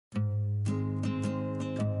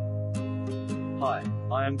Hi,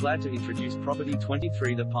 I am glad to introduce property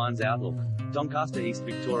 23 The Pines Outlook, Doncaster, East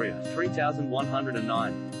Victoria,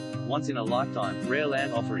 3109. Once in a lifetime, rare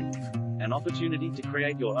land offering. An opportunity to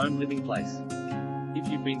create your own living place. If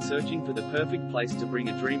you've been searching for the perfect place to bring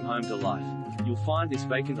a dream home to life, you'll find this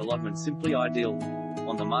vacant allotment simply ideal.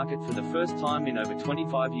 On the market for the first time in over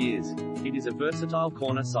 25 years, it is a versatile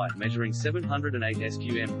corner site measuring 708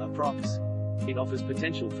 sqm, approx. It offers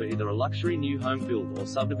potential for either a luxury new home build or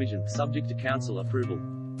subdivision, subject to council approval.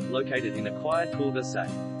 Located in a quiet cul-de-sac,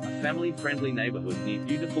 a family-friendly neighborhood near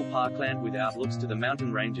beautiful parkland with outlooks to the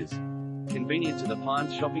mountain ranges. Convenient to the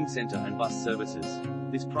Pines Shopping Centre and bus services.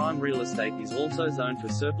 This prime real estate is also zoned for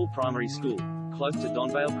Serpil Primary School, close to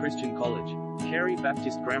Donvale Christian College, Carey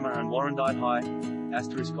Baptist Grammar and Warrandyte High.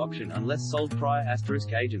 *auction unless sold prior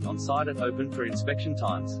 *agent on site at open for inspection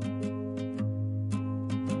times.